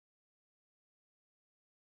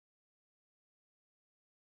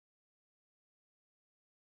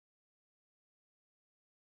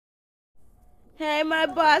Hey my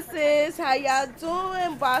bosses, how y'all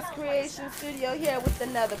doing? Boss Creation Studio here with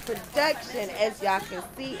another production. As y'all can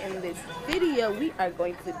see in this video, we are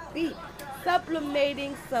going to be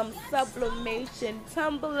sublimating some sublimation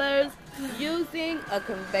tumblers using a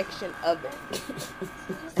convection oven.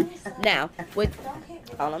 Now, with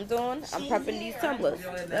all I'm doing, I'm prepping these tumblers.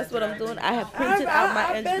 That's what I'm doing. I have printed out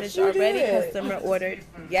my image already. Customer ordered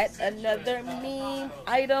yet another meme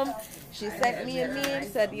item. She sent me a meme,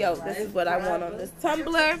 said, yo, this is what I want on this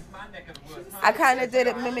tumbler. I kind of did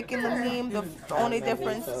it mimicking the meme. The only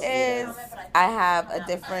difference is I have a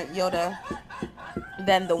different Yoda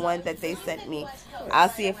than the one that they sent me. I'll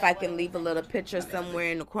see if I can leave a little picture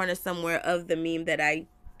somewhere in the corner somewhere of the meme that I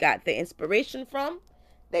got the inspiration from,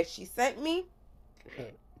 that she sent me,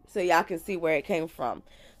 so y'all can see where it came from.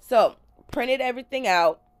 So printed everything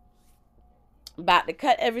out, about to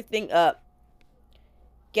cut everything up,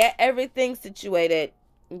 get everything situated,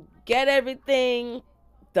 get everything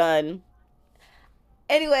done.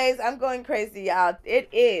 Anyways, I'm going crazy, y'all. It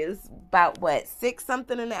is about what, 6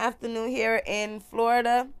 something in the afternoon here in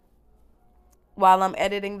Florida while I'm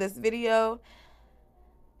editing this video.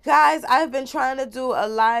 Guys, I've been trying to do a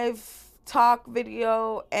live talk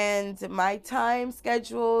video and my time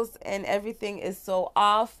schedules and everything is so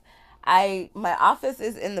off. My office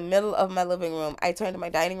is in the middle of my living room. I turned my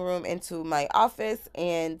dining room into my office,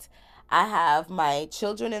 and I have my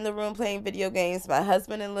children in the room playing video games, my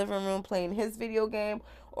husband in the living room playing his video game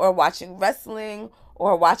or watching wrestling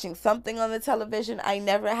or watching something on the television. I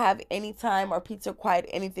never have any time or peace or quiet,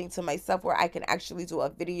 anything to myself where I can actually do a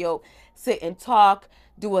video, sit and talk,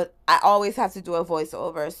 I always have to do a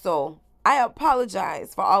voiceover. So I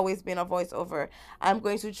apologize for always being a voiceover. I'm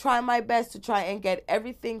going to try my best to try and get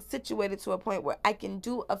everything situated to a point where I can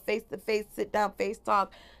do a face-to-face, sit-down, face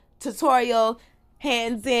talk, tutorial,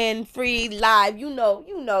 hands in, free, live, you know.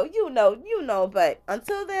 But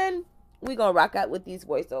until then, we're going to rock out with these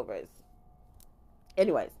voiceovers.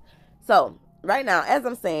 Anyways, so right now, as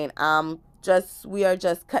I'm saying, we are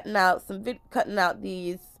just cutting out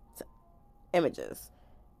these images.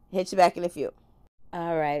 Hit you back in a few.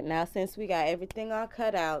 All right, now since we got everything all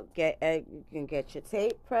cut out, you can get your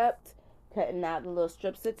tape prepped, cutting out the little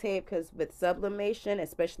strips of tape, because with sublimation,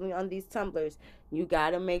 especially on these tumblers, you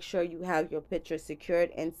got to make sure you have your picture secured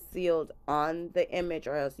and sealed on the image,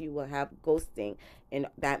 or else you will have ghosting, and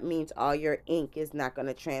that means all your ink is not going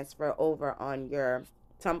to transfer over on your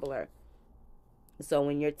tumbler. So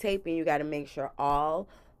when you're taping, you got to make sure all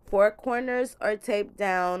 4 corners are taped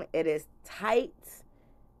down. It is tight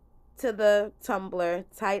to the tumbler,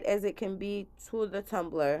 tight as it can be to the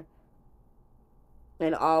tumbler,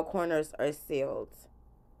 and all corners are sealed.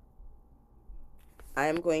 I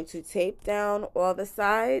am going to tape down all the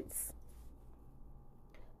sides,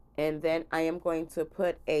 and then I am going to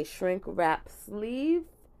put a shrink wrap sleeve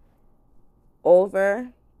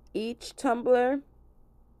over each tumbler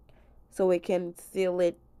so it can seal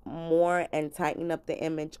it more and tighten up the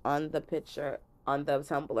image on the picture, on the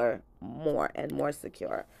tumbler, more and more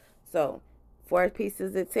secure. So 4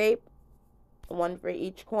 pieces of tape, 1 for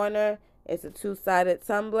each corner. It's a 2-sided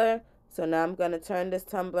tumbler. So now I'm going to turn this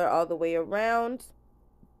tumbler all the way around,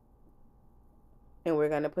 and we're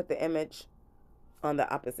going to put the image on the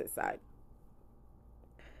opposite side.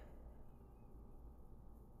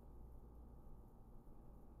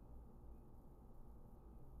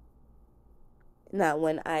 Now,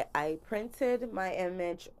 when I printed my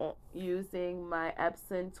image using my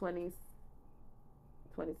Epson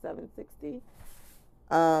 2760,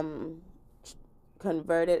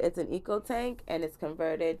 converted, it's an eco tank, and it's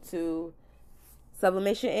converted to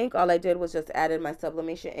sublimation ink. All I did was just added my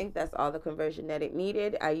sublimation ink. That's all the conversion that it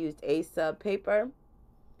needed. I used asub paper,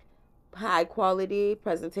 high quality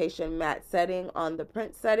presentation matte setting on the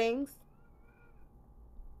print settings.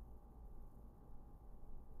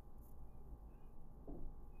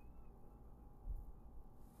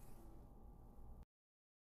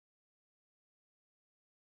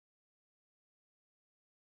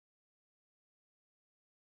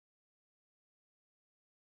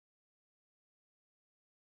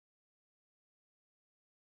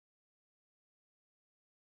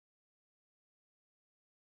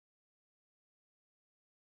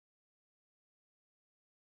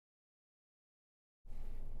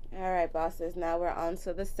 All right, bosses, now we're on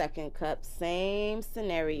to the second cup. Same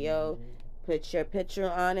scenario. Put your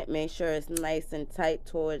picture on it. Make sure it's nice and tight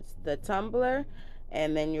towards the tumbler.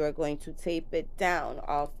 And then you're going to tape it down,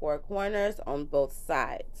 all 4 corners on both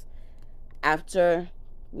sides. After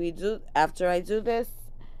I do this,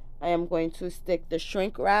 I am going to stick the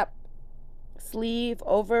shrink wrap sleeve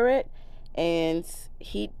over it and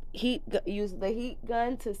heat use the heat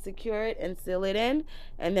gun to secure it and seal it in,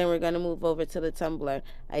 and then we're going to move over to the tumbler.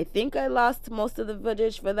 I think I lost most of the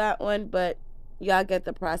footage for that one, but y'all get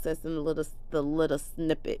the process in the little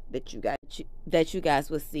snippet that you guys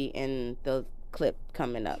will see in the clip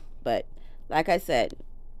coming up. But like I said,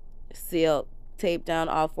 seal, tape down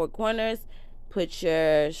all 4 corners, put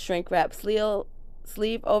your shrink wrap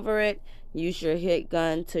sleeve over it, use your heat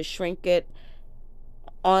gun to shrink it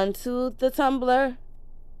onto the tumbler,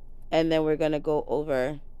 and then we're gonna go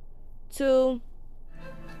over to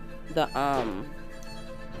the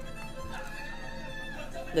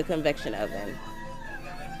convection oven.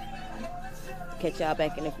 Catch y'all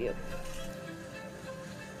back in a few.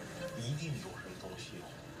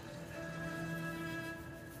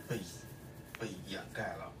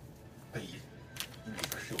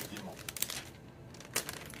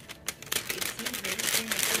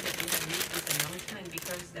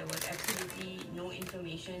 Because there was absolutely no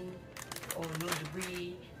information or no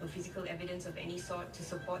debris, no physical evidence of any sort to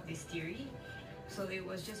support this theory. So it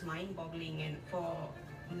was just mind-boggling, and for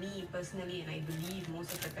me personally, and I believe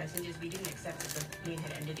most of the passengers, we didn't accept that the plane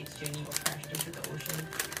had ended its journey or crashed into the ocean.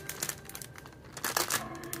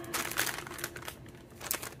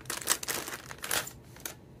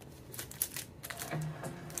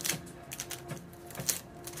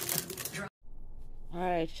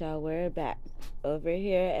 Alright, y'all, we're back over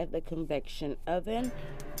here at the convection oven.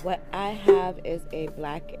 What I have is a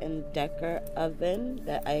Black & Decker oven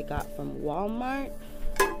that I got from Walmart.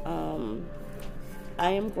 I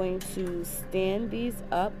am going to stand these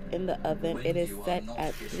up in the oven. It is set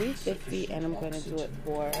at 350, and I'm going to do it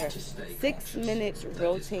for 6 minutes,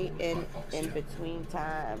 rotating in between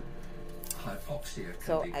time.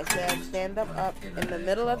 So I said stand them up in the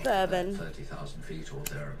middle of the oven,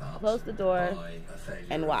 close the door,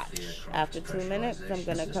 and watch. After 2 minutes, I'm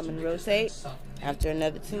going to come and rotate. After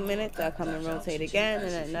another 2 minutes, I'll come and rotate again,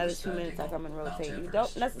 and another 2 minutes, I'll come and rotate. You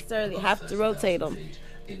don't necessarily have to rotate them,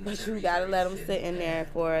 but you got to let them sit in there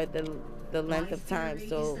for the length of time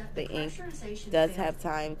so the ink does have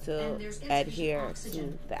time to adhere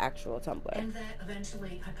to the actual tumbler.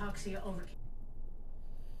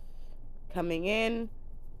 Coming in,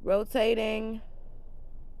 rotating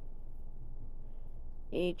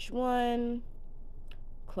each one,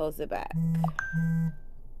 close it back.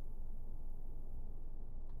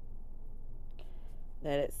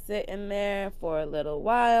 Let it sit in there for a little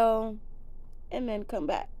while, and then come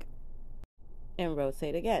back and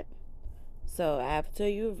rotate again. So after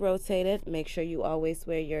you've rotated, make sure you always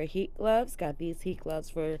wear your heat gloves. Got these heat gloves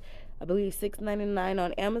for, I believe, $6.99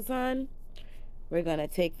 on Amazon. We're going to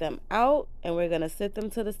take them out, and we're going to sit them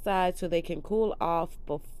to the side so they can cool off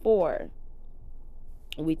before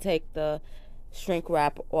we take the shrink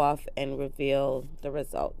wrap off and reveal the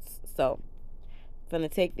results. So I'm going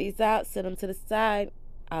to take these out, sit them to the side.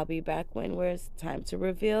 I'll be back when it's time to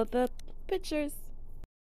reveal the pictures.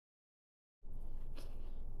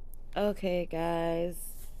 Okay, guys,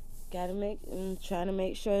 I'm trying to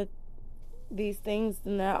make sure these things are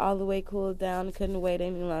not all the way cooled down. Couldn't wait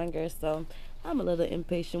any longer, so I'm a little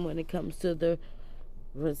impatient when it comes to the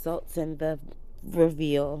results and the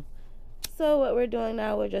reveal. So what we're doing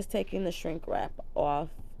now, we're just taking the shrink wrap off.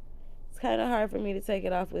 It's kind of hard for me to take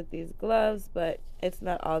it off with these gloves, but it's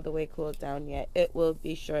not all the way cooled down yet. It will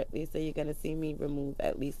be shortly, so you're going to see me remove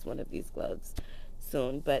at least one of these gloves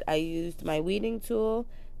soon. But I used my weeding tool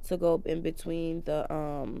to go in between the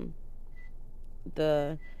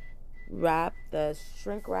wrap, the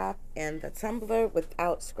shrink wrap, and the tumbler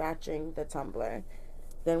without scratching the tumbler.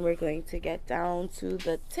 Then we're going to get down to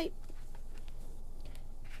the tape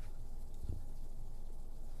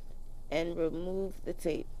and remove the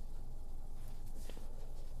tape.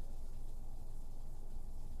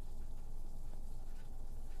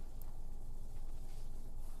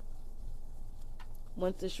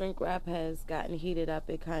 Once the shrink wrap has gotten heated up,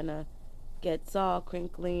 it kind of gets all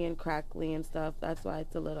crinkly and crackly and stuff. That's why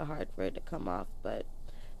it's a little hard for it to come off, but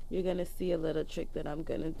you're gonna see a little trick that I'm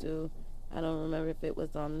gonna do. I don't remember if it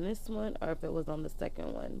was on this one or if it was on the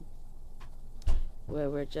second one, where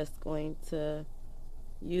we're just going to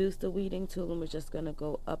use the weeding tool and we're just gonna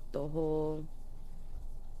go up the whole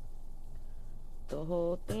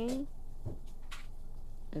thing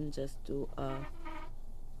and just do a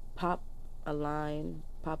pop a line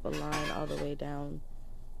all the way down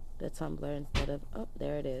the tumbler instead of, oh,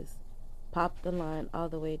 there it is. Pop the line all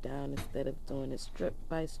the way down instead of doing it strip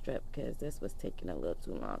by strip, because this was taking a little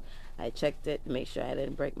too long. I checked it to make sure I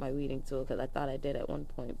didn't break my weeding tool, because I thought I did at one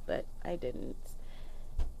point, but I didn't.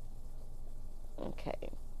 Okay,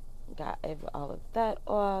 got all of that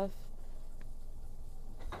off.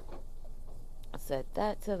 Set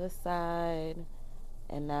that to the side.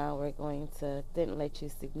 And now we're going to, didn't let you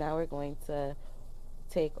see, now we're going to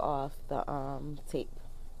take off the tape.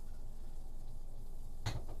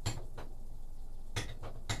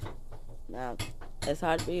 Now, it's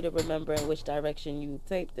hard for you to remember in which direction you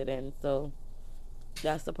taped it in, so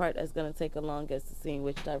that's the part that's going to take the longest, to see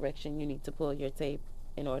which direction you need to pull your tape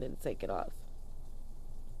in order to take it off.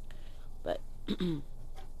 But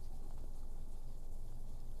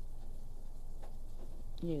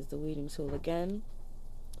use the weeding tool again.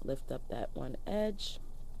 Lift up that one edge.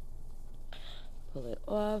 Pull it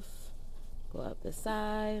off. Go up the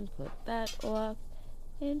side. Put that off.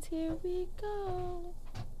 And here we go.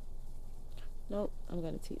 Nope, I'm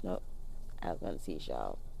going to teach. Nope, I was going to teach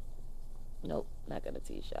y'all. Nope, not going to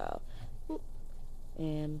teach y'all.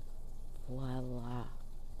 And voila.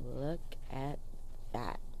 Look at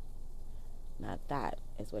that. Now that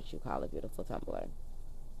is what you call a beautiful tumbler.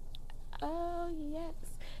 Oh, yes.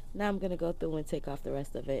 Now I'm going to go through and take off the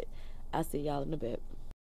rest of it. I'll see y'all in a bit.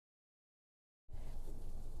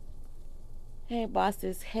 Hey,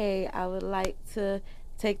 bosses. Hey, I would like to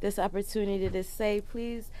take this opportunity to say,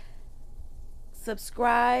 please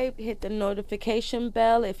subscribe, hit the notification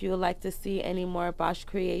bell if you would like to see any more Bawse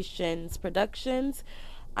Creations productions.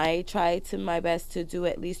 I try to my best to do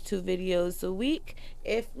at least 2 videos a week.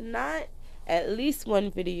 If not, at least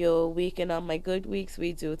 1 video a week, and on my good weeks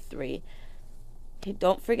we do 3.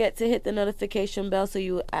 Don't forget to hit the notification bell so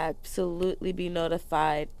you will absolutely be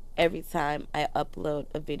notified every time I upload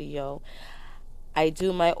a video. I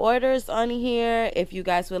do my orders on here. If you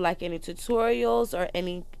guys would like any tutorials or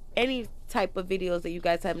any type of videos that you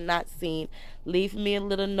guys have not seen, leave me a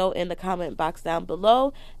little note in the comment box down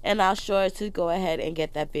below, and I'll sure to go ahead and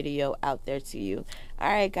get that video out there to you.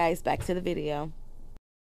 Alright guys, back to the video.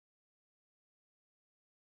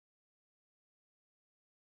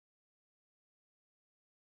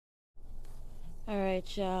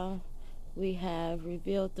 Alright y'all, we have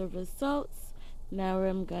revealed the results. Now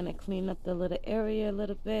I'm gonna clean up the little area a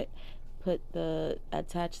little bit,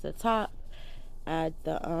 attach the top, add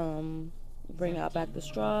the bring out back the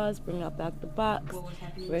straws, bring out back the box.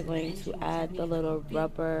 We're going to add the little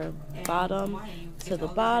rubber bottom to the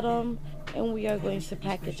bottom, and we are going to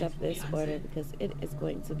package up this order because it is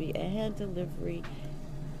going to be a hand delivery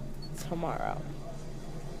tomorrow.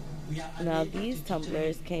 Now these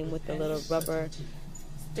tumblers came with the little rubber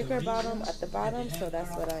sticker bottom at the bottom, so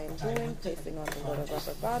that's what I am doing, placing on the little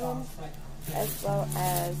rubber bottoms, as well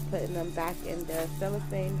as putting them back in their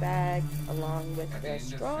cellophane bags along with their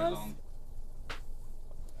straws,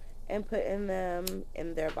 and putting them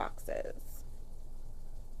in their boxes.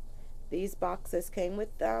 These boxes came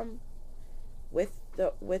with them, with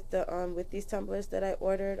these tumblers that I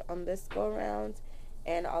ordered on this go round,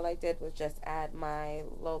 and all I did was just add my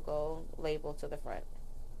logo label to the front.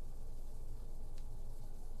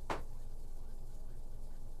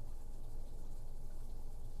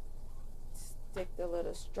 Stick the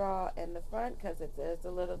little straw in the front because it is a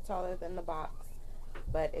little taller than the box,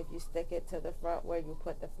 but if you stick it to the front where you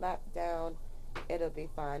put the flap down, it'll be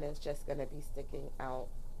fine. It's just going to be sticking out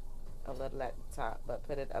a little at the top, but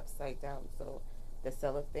put it upside down so the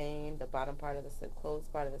cellophane, the bottom part of the closed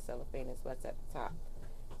part of the cellophane, is what's at the top,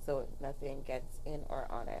 so nothing gets in or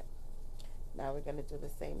on it. Now we're going to do the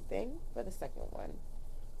same thing for the second one.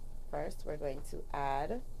 First we're going to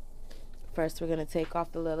take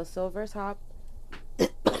off the little silver top.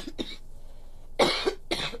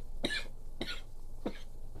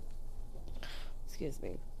 Excuse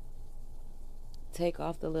me. Take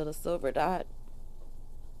off the little silver dot.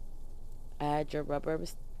 Add your rubber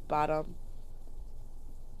bottom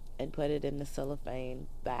and put it in the cellophane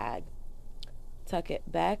bag. Tuck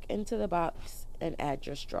it back into the box and add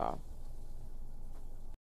your straw.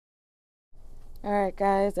 Alright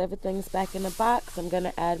guys, everything's back in the box. I'm going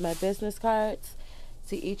to add my business cards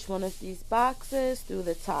to each one of these boxes through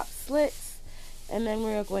the top slits, and then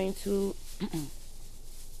we're going to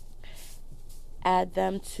add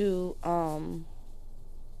them to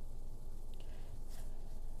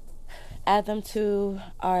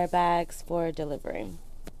our bags for delivery.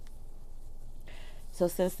 So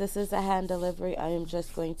since this is a hand delivery, I am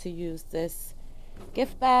just going to use this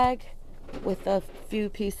gift bag with a few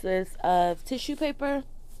pieces of tissue paper.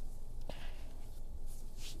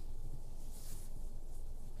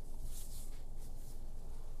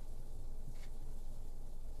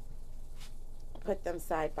 Put them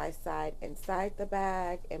side by side inside the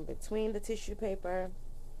bag, in between the tissue paper.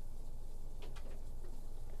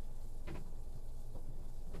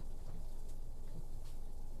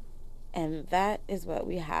 And that is what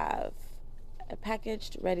we have. A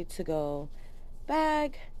packaged, ready to go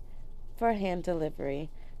bag for hand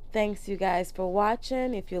delivery. Thanks you guys for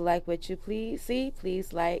watching. If you like what you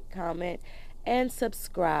please like, comment, and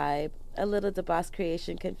subscribe. A little DeBoss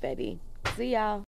Creation confetti. See y'all.